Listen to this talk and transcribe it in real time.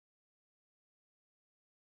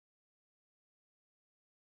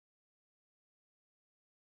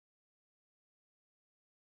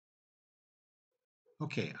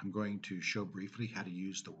Okay, I'm going to show briefly how to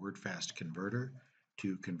use the WordFast converter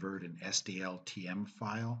to convert an SDLTM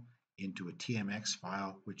file into a TMX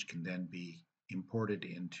file, which can then be imported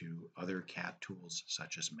into other CAT tools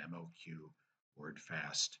such as MemoQ,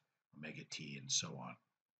 WordFast, Omega T, and so on.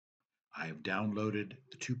 I have downloaded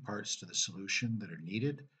the two parts to the solution that are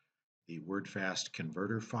needed, the WordFast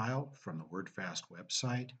converter file from the WordFast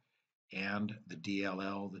website and the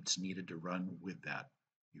DLL that's needed to run with that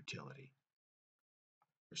utility.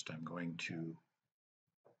 First, I'm going to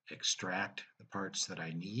extract the parts that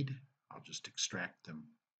I need. I'll just extract them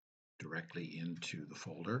directly into the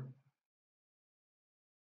folder.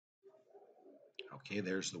 Okay,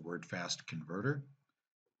 there's the WordFast converter.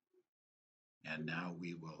 And now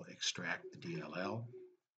we will extract the DLL.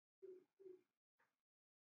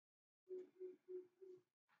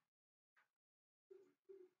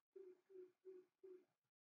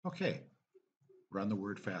 Okay, run the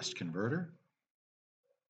WordFast converter.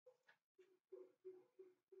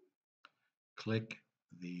 Click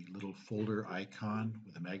the little folder icon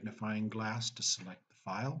with a magnifying glass to select the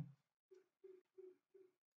file.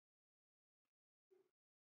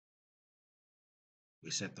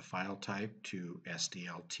 We set the file type to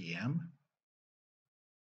SDLTM.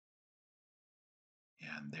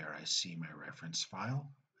 And there I see my reference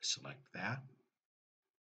file. I select that.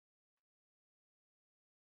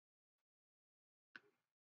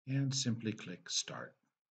 And simply click Start.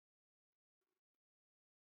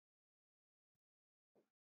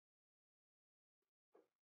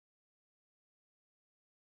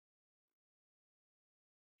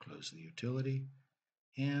 Close the utility.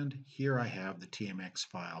 And here I have the TMX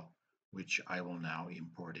file, which I will now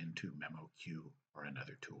import into MemoQ or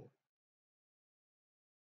another tool.